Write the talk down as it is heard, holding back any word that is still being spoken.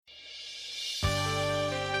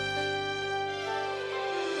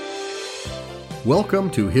Welcome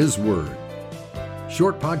to His Word.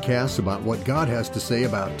 Short podcasts about what God has to say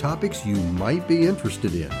about topics you might be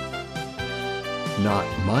interested in. Not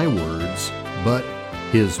my words, but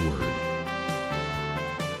His Word.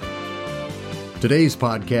 Today's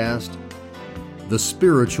podcast, The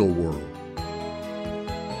Spiritual World.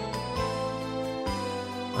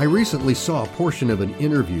 I recently saw a portion of an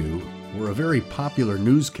interview where a very popular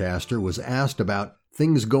newscaster was asked about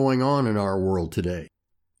things going on in our world today.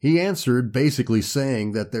 He answered basically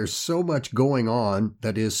saying that there's so much going on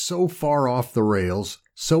that is so far off the rails,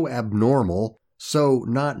 so abnormal, so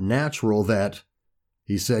not natural that,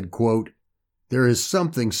 he said, quote, there is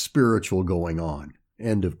something spiritual going on,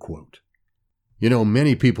 end of quote. You know,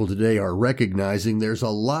 many people today are recognizing there's a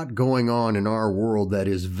lot going on in our world that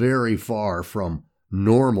is very far from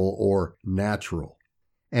normal or natural.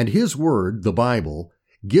 And His Word, the Bible,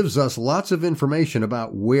 gives us lots of information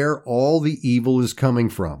about where all the evil is coming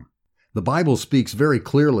from. The Bible speaks very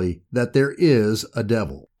clearly that there is a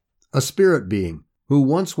devil, a spirit being, who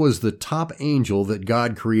once was the top angel that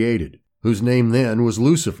God created, whose name then was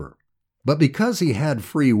Lucifer. But because he had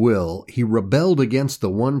free will, he rebelled against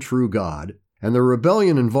the one true God, and the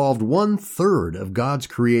rebellion involved 1/3 of God's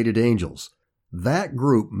created angels. That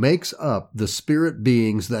group makes up the spirit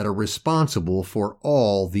beings that are responsible for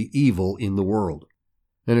all the evil in the world.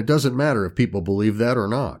 And it doesn't matter if people believe that or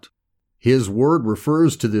not. His Word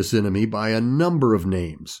refers to this enemy by a number of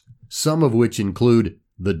names, some of which include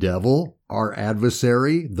the devil, our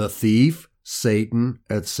adversary, the thief, Satan,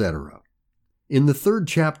 etc. In the 3rd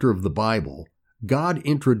chapter of the Bible, God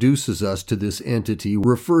introduces us to this entity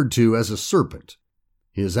referred to as a serpent.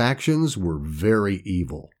 His actions were very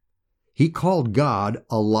evil. He called God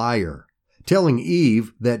a liar, telling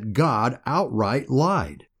Eve that God outright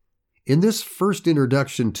lied. In this first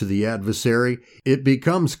introduction to the adversary, it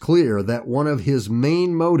becomes clear that one of his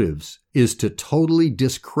main motives is to totally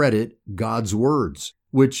discredit God's words,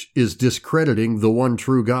 which is discrediting the one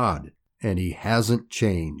true God, and he hasn't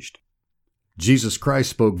changed. Jesus Christ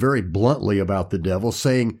spoke very bluntly about the devil,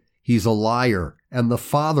 saying he's a liar and the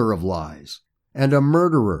father of lies and a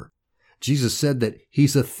murderer. Jesus said that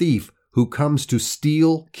he's a thief who comes to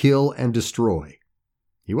steal, kill, and destroy.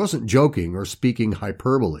 He wasn't joking or speaking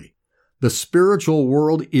hyperbole. The spiritual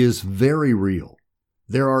world is very real.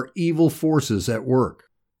 There are evil forces at work.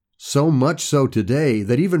 So much so today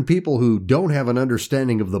that even people who don't have an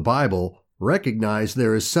understanding of the Bible recognize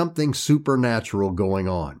there is something supernatural going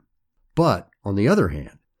on. But, on the other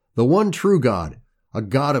hand, the one true God, a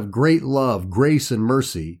God of great love, grace, and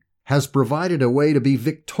mercy, has provided a way to be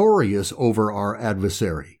victorious over our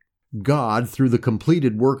adversary. God, through the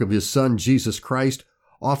completed work of His Son, Jesus Christ,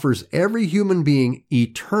 offers every human being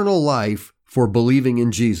eternal life for believing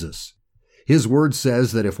in Jesus. His Word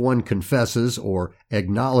says that if one confesses or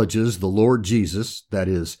acknowledges the Lord Jesus, that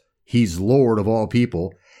is, He's Lord of all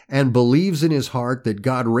people, and believes in his heart that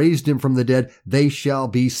God raised Him from the dead, they shall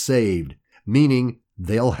be saved, meaning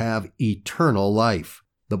they'll have eternal life.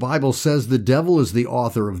 The Bible says the devil is the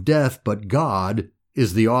author of death, but God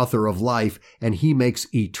is the author of life, and He makes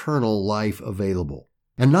eternal life available.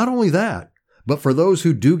 And not only that, but for those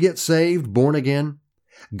who do get saved, born again,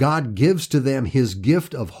 God gives to them His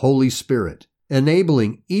gift of Holy Spirit,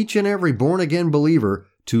 enabling each and every born-again believer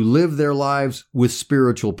to live their lives with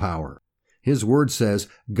spiritual power. His Word says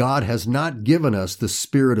God has not given us the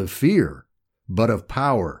spirit of fear, but of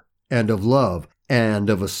power and of love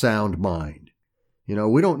and of a sound mind. You know,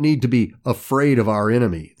 we don't need to be afraid of our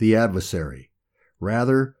enemy, the adversary.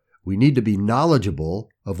 Rather, we need to be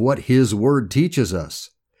knowledgeable of what His Word teaches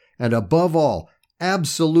us. And above all,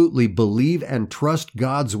 absolutely believe and trust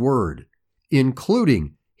God's Word,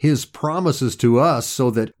 including His promises to us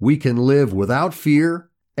so that we can live without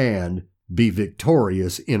fear and be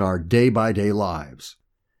victorious in our day-by-day lives.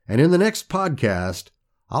 And in the next podcast,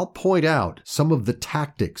 I'll point out some of the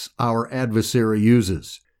tactics our adversary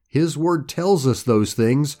uses. His Word tells us those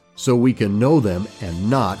things so we can know them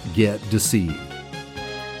and not get deceived.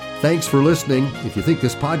 Thanks for listening. If you think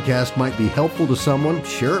this podcast might be helpful to someone,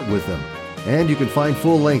 share it with them. And you can find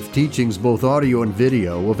full-length teachings, both audio and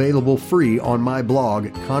video, available free on my blog,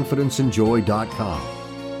 confidenceandjoy.com.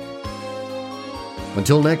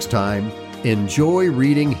 Until next time, enjoy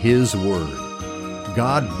reading His Word.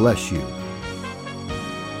 God bless you.